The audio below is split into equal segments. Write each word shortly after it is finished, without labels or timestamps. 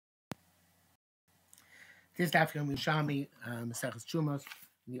This is Daf Yerushalmi Terumos.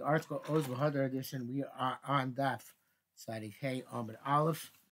 In the article Oz V'Hadar edition, we are on Daf Sadi K Amid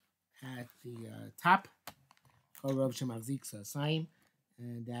Aleph at the top. Kol Rav Shemachzik Saim,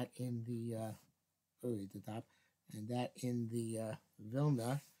 and that in the top, and that in the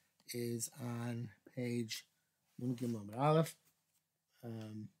Vilna is on page Mungim Amid Aleph.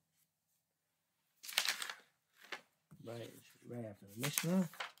 Right after the Mishnah.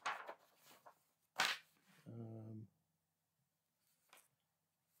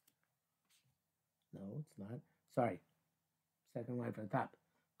 No, it's not. Sorry. Second line from the top.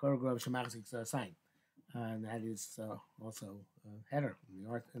 Kol Rav Shemachzik Saim. And that is also a header in the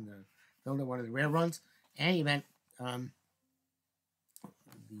art in the Vilna, one of the rare runs. Any event, the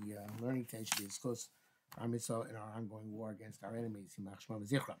learning today should be discussed in our ongoing war against our enemies.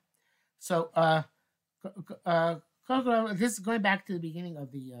 So, this is going back to the beginning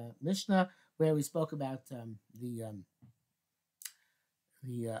of the Mishnah, where we spoke about the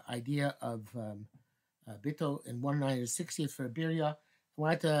idea of Bittul in 1/60th for Iberia. I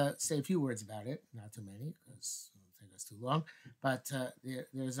wanted to say a few words about it, not too many, because it will take us too long. But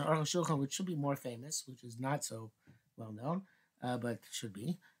there's an Aruch Shulchan which should be more famous, which is not so well known, but should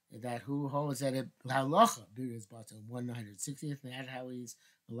be. That who holds that it halacha is bought in 1/60th, and that's how he's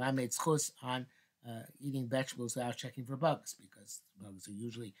melamed zchus on eating vegetables without checking for bugs, because bugs are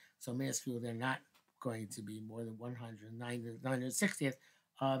usually so minuscule they're not going to be more than 1/960th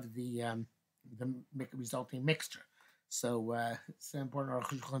of the resulting mixture. So it's an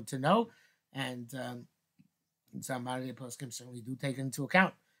important to know, and some modern poskim certainly do take it into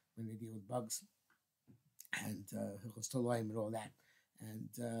account when they deal with bugs and and all that. And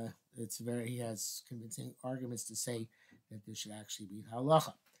he has convincing arguments to say that this should actually be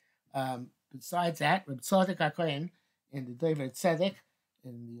halacha. Besides that, Reb Tzadok HaKohen in the Dover Tzedek,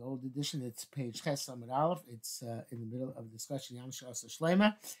 in the old edition, it's page Ches Amud Aleph. It's in the middle of the discussion. Yam Shas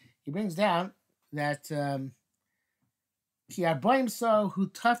Shlema. He brings down that Ki Arboim So Hu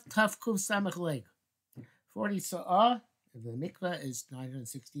Tuf Kuv Samach Leg. 40 Sa'ah. The mikvah is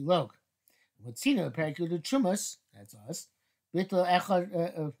 960 log. What's seen in the Perikut Terumos, that's us. Bittul Echad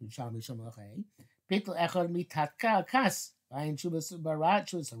Yerushalmi Terumos. Bittul Echad Mitatka Kas. Bayin Shubas Barat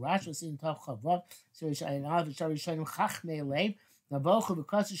Shubas Harash was in Tav Chavav. So Yishayin Alav Yishari Yishayim Chachmei Leib. Navochu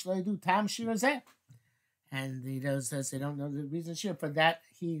because Yishleidu Tam Shirazeh. And he says they don't know the reason sure for that.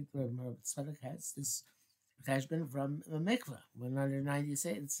 He Tzadok has this cheshbon from a mikvah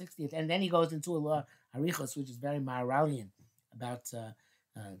 160th, and then he goes into a law harichos, which is very Maharalian about the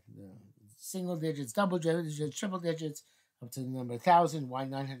single digits, double digits, triple digits, up to the number 1,000. Why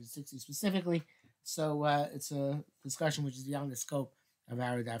 960 specifically? So it's a discussion which is beyond the scope of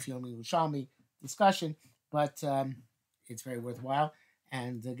our Daf Yerushalmi discussion, but it's very worthwhile.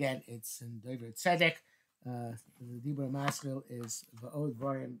 And again, it's in Dover Tzedek. The Dibur Maskil is Va'od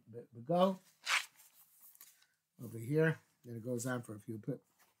Varim Bego over here. Then it goes on for a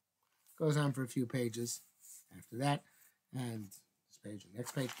few pages after that, and this page, the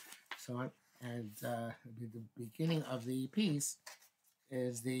next page, so on. And the beginning of the piece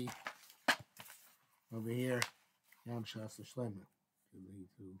is the over here Yam Shas Shlema.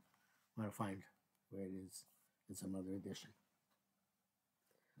 To want to find where it is in some other edition.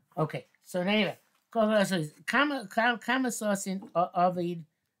 Okay, so anyway. Kama sosin avid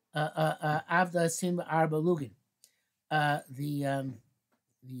avda sim arba lugin. What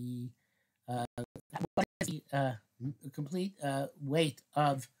is the complete weight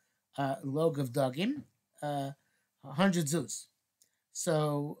of log of dugim? 100 zuz.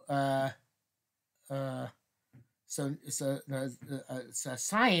 So the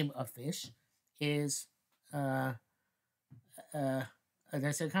saim of fish is as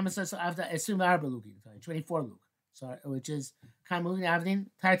I said, so after assume arba lugin, 24 lug, so which is kamalugin avdin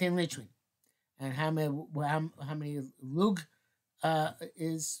 13 litrin, and how many lug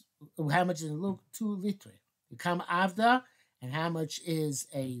is how much is a lug? 2 liter. You come avda, and how much is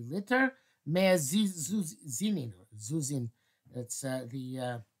a liter? Mea zuzin. That's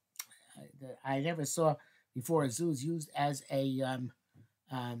I never saw before a zuz used as a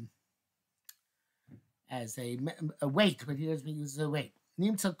weight, but here it's being used as a weight.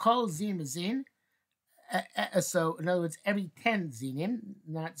 Nimtza kol zin zin. So in other words, every 10 zinim,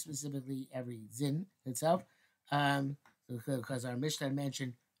 not specifically every zin itself, because our Mishnah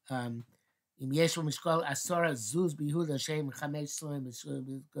mentioned im yeshua mishkol asora zuz bihud Hashem chamesh sloim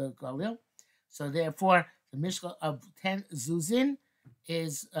galil. So therefore, the mishkol of 10 zuzin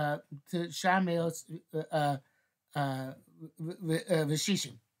is to shameos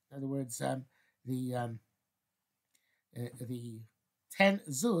v'shishim. In other words, the 10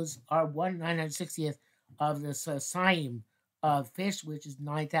 zuz are 1/960th of the saim of fish, which is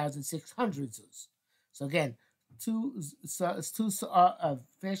 9,600 zus. So again, two saw of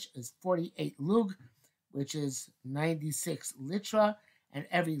fish is 48 lug, which is 96 litra, and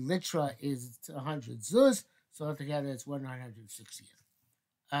every litra is 100 zuz. So altogether, it's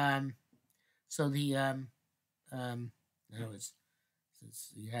 1,960th. So the in other words,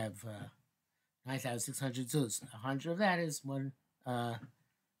 since you have 9,600 zuz, 100 of that is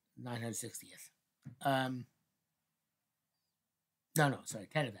 960th. No, sorry,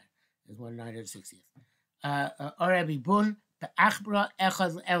 10 of that is 1,960th. Orabi Bun, the Achbara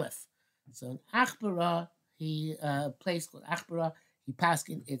Echad Elef. So in Achbara, he place called Achbara, he passed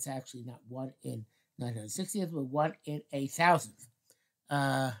in, it's actually not 1 in 960th, but 1 in 1,000th.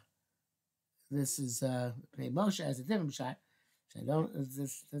 This is Moshe as a different shot.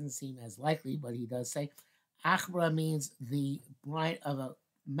 This doesn't seem as likely, but he does say Achbara means the brine of a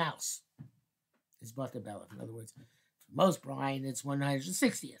mouse is Butterbella. In other words, for most brine, it's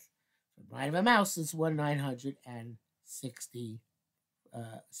 160th. For brine of a mouse, it's 1,960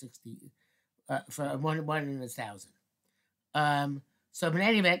 for one in 1,000. So in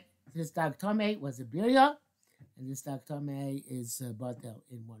any event, this Dag Tomei was a Birya, and this Dag Tomei is Batel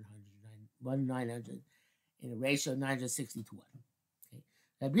in 900 in a ratio of 960 to 1. Okay.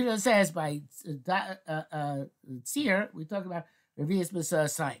 Birya says by Tzir, we talk about Revius B'Sa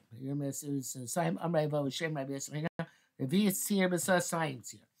Saim. Saim Amrei Vo Shem Rabbi Yisrael. Revius Tzir B'Sa Saim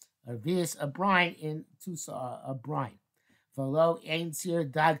Tzir. Revius a brine in Tusa a brine. V'lo ein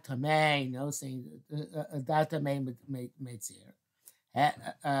Tzir Dag Tomei. No saying Dag Tomei made Tzir.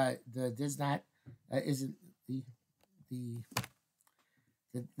 Does not isn't the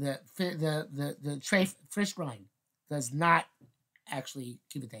tray fish brine does not actually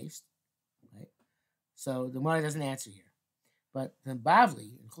give a taste, right? So the Gemara doesn't answer here. But the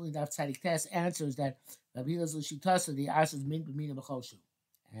Bavli, including Daf Tzadik Tes, answers that Rabila's Lushitasa, the Asas Min B'Mina B'Choshu.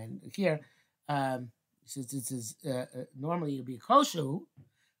 And here, since it is normally it would be a koshu,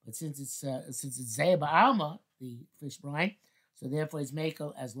 but since it's Zeh Ba'alma, the fish brine, so therefore it's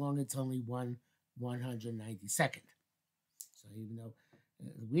Mako as long as it's only 192nd. So even though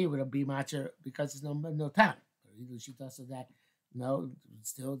we would be matcher because there's no time. But Lushitasa that no,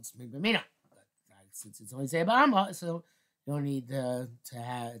 still it's Min B'Mina. But since it's only Zeh Ba'alma, so you don't need to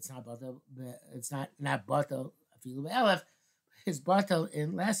have, it's not bato, afilu elef, it's bato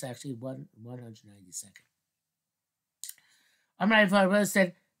in less, actually, 192nd. Amar Ivar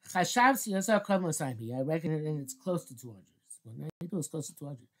said, Chashav siyasa kol mosaimi. I reckon it, and it's close to 200. 192 is close to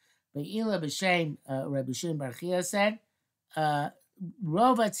 200. But Ila B'Shem, Rabbi Shimon Bar Chia said,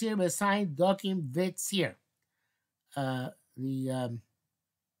 Rov atzir b'sayin dokim v'tzir. That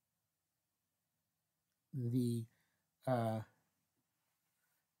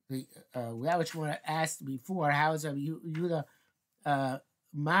which we asked before, how is Yehuda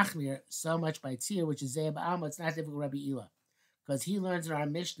machmir so much by tzir, which is Zeh Ba'alma? It's not difficult, Rabbi Ila, because he learns in our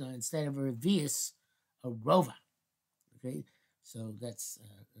Mishnah instead of a revius, a rova. Okay, so that's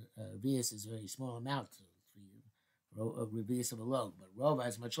revius is a very small amount for a revius of a load, but rova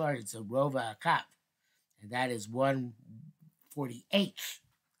is much larger. It's a rova kap, and that is 1/48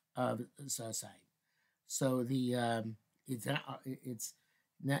 of side. So the it's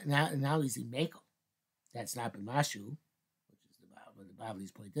now he's in Mako. That's not B'Mashu, which is the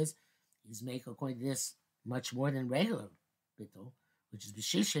Bavli's point is. He's Mako according to this much more than regular Bittul, which is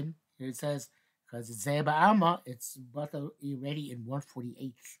B'Shishim. Here it says, because it's Zeh Ba'alma, it's already in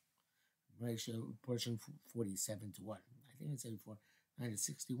 1/48 ratio, portion 47 to 1. I think I said before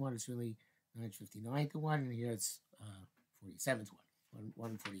 961, it's really 959 to 1, and here it's 47 to 1,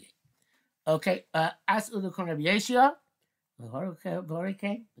 1/48. Okay, as Udukon Rabbi Yeshua,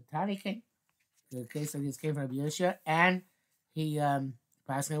 the case of this came from Rabbi Yeshua, and he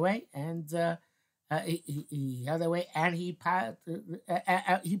passed away, and he held away, and he passed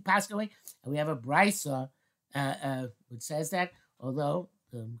away. And we have a brisa which says that, although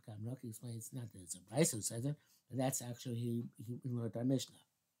the Kamroki explains not that it's a brisa who says it, but that's actually he learned our Mishnah.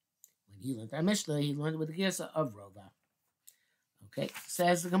 When he learned our Mishnah, he learned it with the Girsa of Rova. Okay,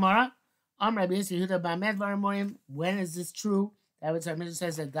 says the Gemara. When is this true? That was our Mishnah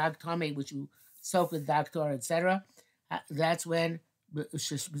says that Dag Tomei, which you soak with Doctor, etc. That's when when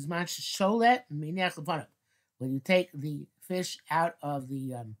you take the fish out of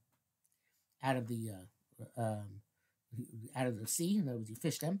the sea, in other words, you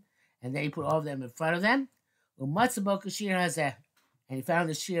fish them, and then you put all of them in front of them. And he found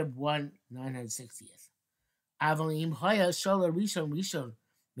the shear of 1/960th. Avolim hoya shola rishon.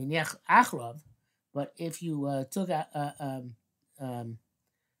 But if you took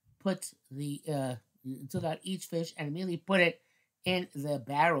put the you took out each fish and immediately put it in the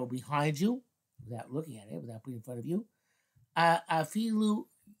barrel behind you, without looking at it, without putting it in front of you. Afilu,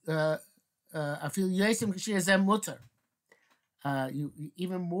 afilu yosim k'shir mutter.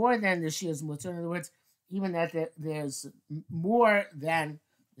 Even more than the shir's mutter. In other words, even that there's more than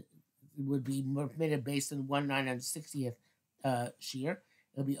would be permitted based on 1/960th shear.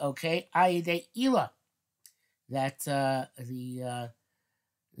 It'll be okay. Ayide ila, that the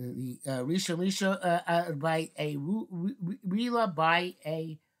Risha by a Rila by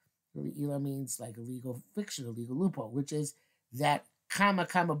a Ila means like a legal fiction, a legal loophole, which is that kama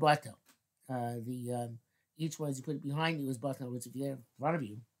bato. The each one as you put it behind you is bato, which if you're in front of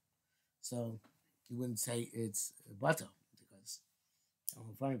you, so you wouldn't say it's bato because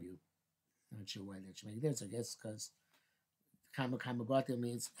in front of you. Not sure why that should make this. I guess because kama bato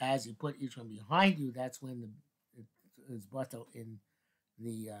means as you put each one behind you, that's when it's bato in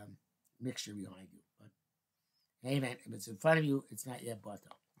the mixture behind you. But amen. If it's in front of you, it's not yet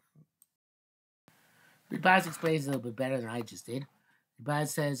bato. Rebaz explains a little bit better than I just did. Rebaz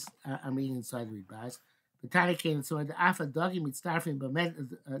says, I'm reading inside the Rebaz. The Tana came and so the Afa Dogi Mitzdarfin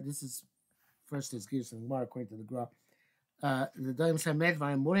Bamed. This is first is Gears and Gemara according to the Gra. The Dogim Samed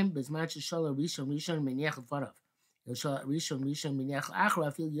Varemurim Bisman Shishola Rishon Miniach Farav. Yoshola Rishon Miniach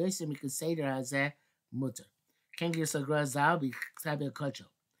Achra feel Yosem Mikaseder Hazeh Mutter. Ken Gears of Gra Zal be Sabi Kocho.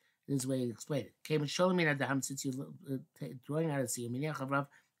 This is the way he explained it. Came and Sholomim Adam since you're drawing out of sea Miniach Avrav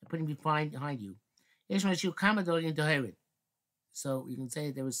and putting behind you. So you can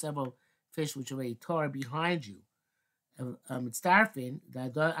say there were several fish which already tore behind you. Mitzdarfin,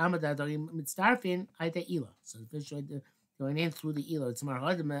 so the fish going in through the ila. It's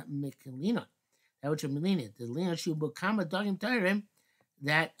marhad mekelina. That which are melina. The lina shubu kama dogim teirim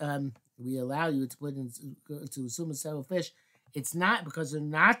that we allow you to put in to assume several fish. It's not because they're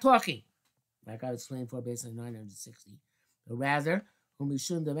not talking, like I was explaining for based on 960, but rather. You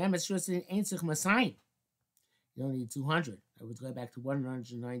don't need 200. I would go back to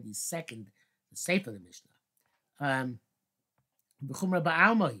 192nd, the safe of the Mishnah. The Chumrah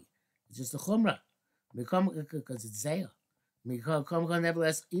Ba'almahi. It's just a Chumrah. Because it's Zayah.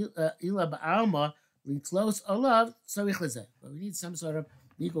 Nevertheless, Ila Ba'alma, we close Olav, so but we need some sort of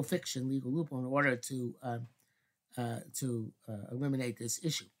legal fiction, legal loophole in order to eliminate this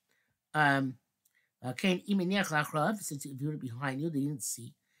issue. Came since if you were behind you, they didn't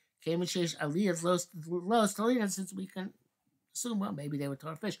see. Came and shesh aliyah low since we can assume, well, maybe they were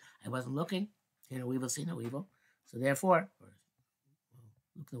taught fish. I wasn't looking. Hear no evil, see no evil. So therefore,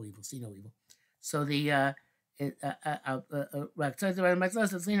 look no evil, see no evil. So the etc.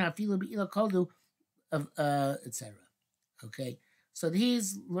 Okay, so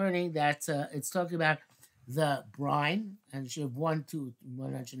he's learning that it's talking about the brine, and you have 1 to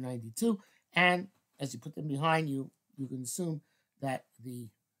 192, and as you put them behind you, you can assume that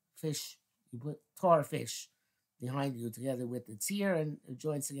the fish, you put tar fish behind you together with the tear and it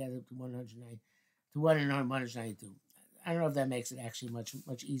joins together to 109 to 192. I don't know if that makes it actually much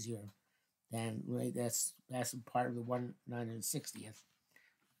easier than right. That's part of the 1/960th. Let's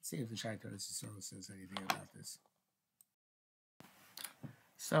see if the Shai Torah says anything about this.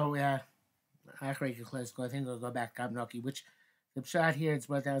 So I think we'll go back Kabnoki, which the pshat here it's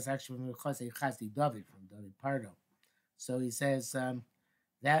what that was actually from Chazdi David from David Pardo. So he says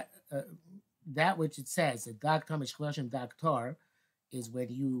that which it says that Dag Tamish Kloshim Dag Tor is when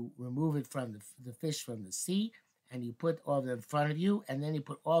you remove it from the fish from the sea and you put all of them in front of you and then you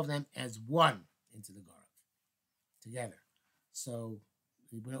put all of them as one into the garav together. So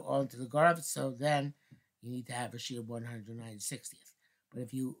you put it all into the garav. So then you need to have a shear 160th. But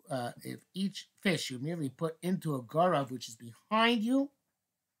if each fish you merely put into a garav which is behind you,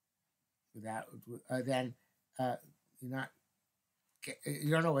 without then you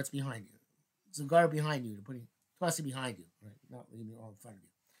don't know what's behind you. It's a garav behind you. You're tossing behind you, right? Not leaving it all in front of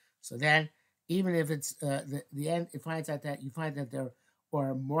you. So then, even if it's the end, it finds out that you find that there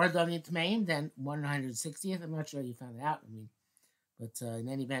are more dogim tmeim than 160th. I'm not sure you found it out. I mean, but in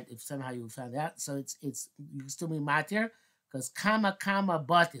any event, if somehow you found out, so it's you can still be matir. Because kama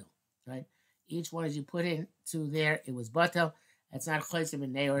batil, right? Each one as you put into there, it was batil. It's not chosim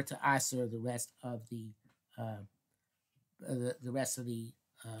and neor to aser the rest of the rest of the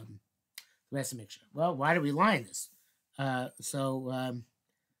mixture. Well, why do we line this? The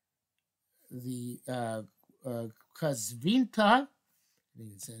because vinta, I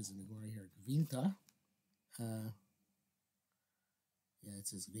think it says in the Gemara here, vinta. Yeah, it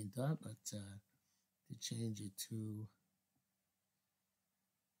says vinta, but to change it to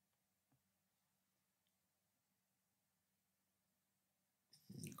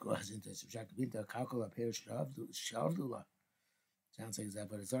goes into subtract Gvinta, calcula, perish, shavdula. Sounds like that,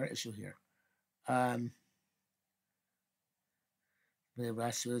 but it's our issue here.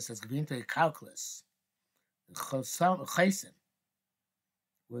 Rashi says Gvinta calculus. Chaysim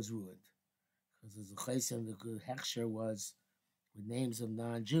was ruined because the Chaysim, the good Heksher was with names of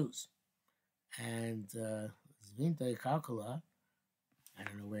non-Jews, and Gvinta calcula. I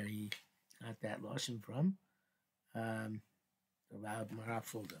don't know where he got that lashon from. About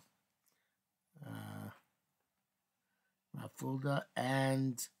Marafulda. Marafulda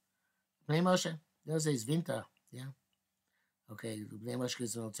and Bnei Moshe. Those days Vinta. Yeah. Okay. Bnei Moshe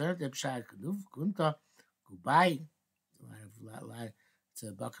is an alternative. Shai Kuduv, Gunta, Gubai. A lot. It's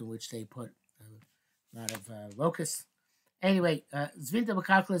a book in which they put a lot of locusts. Anyway, Zvinta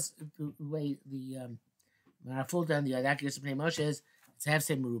Bakaklis, the way the Marafulda and the Adakis of Bnei Moshe is, it's half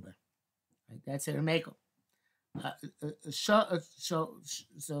say Meruba. Right? That's a Remekel. So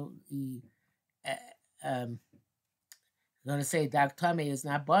the going to say Dak Tame is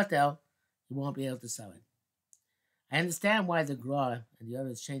not Batel, you won't be able to sell it. I understand why the Gra and the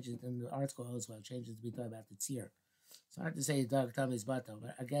others change it, and the article also changes to be talking about the Tzir. It's hard to say Dak Tame is Batel,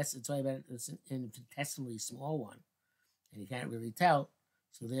 but I guess it's talking about it's an infinitesimally small one, and you can't really tell.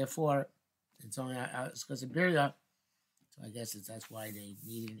 So therefore, it's only it's because of Birya. So I guess that's why they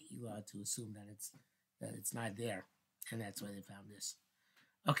needed an Elah to assume that it's not there, and that's why they found this.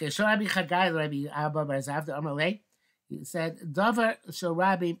 Okay, Shorabi Chagai Rabbi Abba Barzavda Amalei. He said, Dover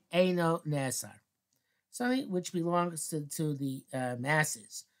Shorabi Eino Nesar. Something which belongs to the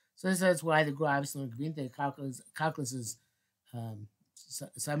masses. So this is why the Grabs and Gvinte calculus is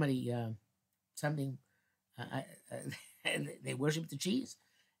somebody something they worship the cheese.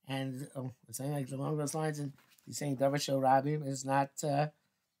 And something like along those lines, and he's saying Dover Shorabi is not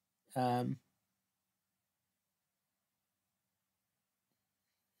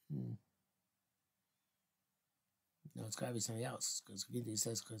no, it's got to be something else because Gvinte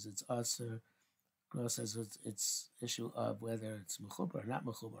says because it's us. Gross says it's issue of whether it's mechuber or not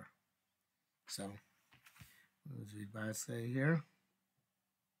mechuber. So, what does Vidbar say here?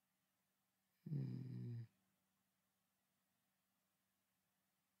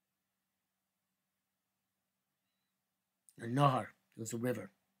 A Nahar. It was a river. It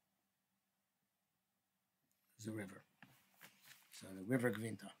was a river. So the river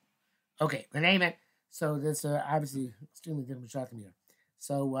Gvinta. Okay, the name it. So this obviously extremely different shatim here.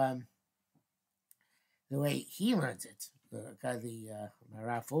 So the way he learns it, the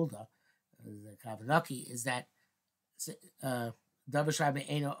Marafulda, the Kavanaki, is that Davar Shrab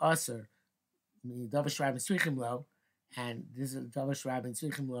Eino Aser, meaning Davar Shrab Srichim Lo, and this is Davar Shrab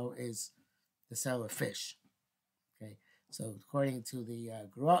Srichim is the sale of fish. Okay, so according to the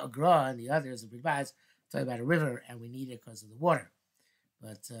Gra and the others, the Bidbaz, talking about a river, and we need it because of the water.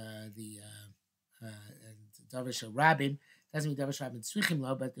 But the Davar Shrabim doesn't mean Davar Shrab Srichim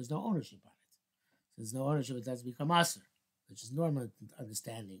Lo, but there's no ownership on it. There's no ownership, it doesn't become aser, which is normal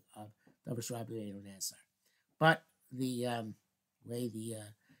understanding of Davar Shrabi Eino Nesar. But the way the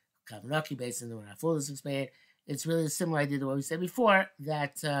Kavanaki based on the Raful is explained, it's really a similar idea to what we said before,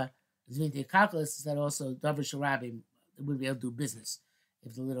 that Zvinti calculus is that also Davar Shrabi would be able to do business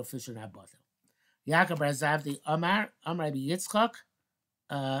if the little fish are not bought. Yaakov Razav the Amar Rabbi Yitzchak,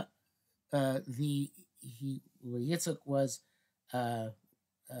 Yitzchak was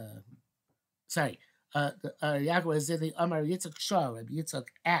Yaakov is in the Amar Yitzchak Shah. Rabbi Yitzchak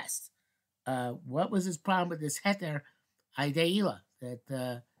asked, what was his problem with this heter Aideila that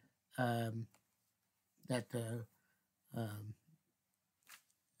the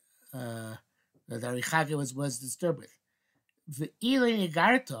Arichage was disturbed with. V'ilin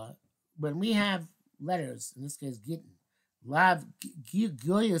Igarta, when we have letters, in this case Gittin, Lav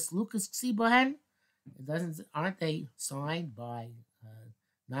Gilius Lucas Ksibohen, aren't they signed by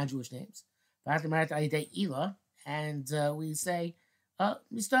non-Jewish names? And we say,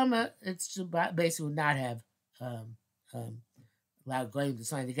 Mistama, it's basically would not have allowed Goyim to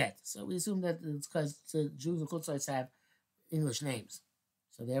sign the get. So we assume that it's because the Jews and Chutzlites have English names.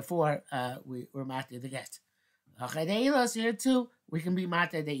 So therefore, we're Mate the get. Chayde'ilah here too, we can be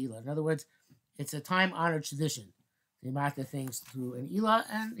Mate De'ilah. In other words, it's a time-honored tradition to Mate things through an Ilah,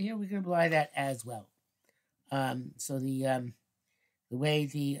 and here we can apply that as well. So the way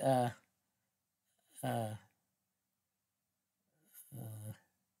the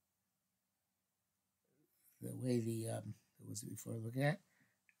what was it before looking at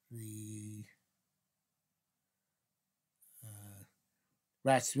the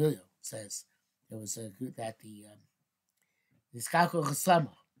Ratzrilio says there was a group that the Skako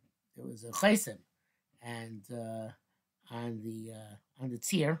Chasama, there was a chesem, and on on the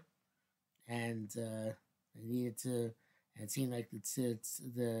tzir, and they needed to. And it seemed like it's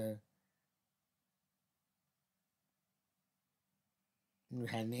the we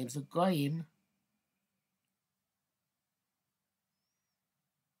had names of goyim.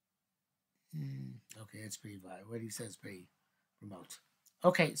 Okay, it's pretty violent. What he says pretty remote.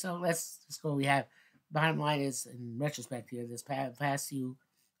 Okay, so let's go. We have bottom line is in retrospect here. This past few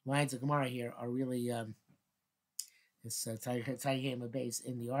lines of Gemara here are really this Tzayim base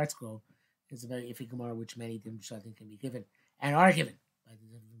in the art scroll is a very iffy Gemara, which many I think can be given and are given by the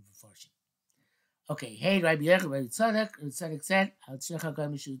different Farshim. Okay, hey, Rabbi Tzadok said,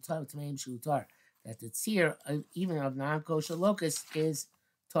 that the tzir, even of non-kosher locusts, is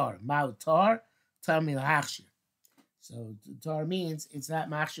tar. Ma'u tar, tar milhachshir. So tar means it's not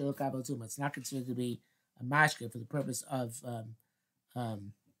machshir l'kabatuma. It's not considered to be a mashke for the purpose of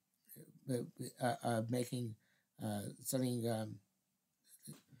making something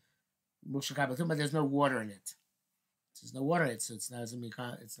mushka kabatuma. There's no water in it. There's no water in it, so it's not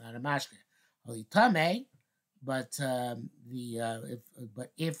a mashke. Only tame, but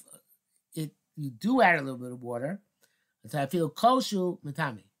if you do add a little bit of water, I feel koshu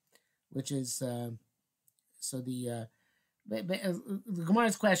matami, which is so the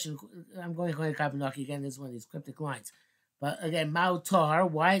Gemara's question. I'm going to Kavanaki again. This is one of these cryptic lines, but again, ma'u tar.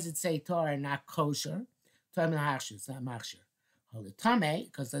 Why does it say tar and not kosher? Tar milhachshir. It's not machshir. Holy tame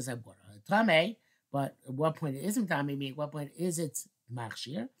because it does have water. Tame, but at what point it isn't tame? Meaning, at what point is it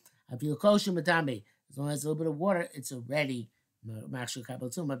machshir? I feel kosher matame. As long as a little bit of water, it's already machshir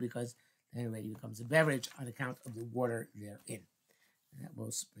kabatzuma because then it already becomes a beverage on account of the water therein. And that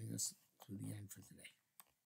will bring us to the end for today.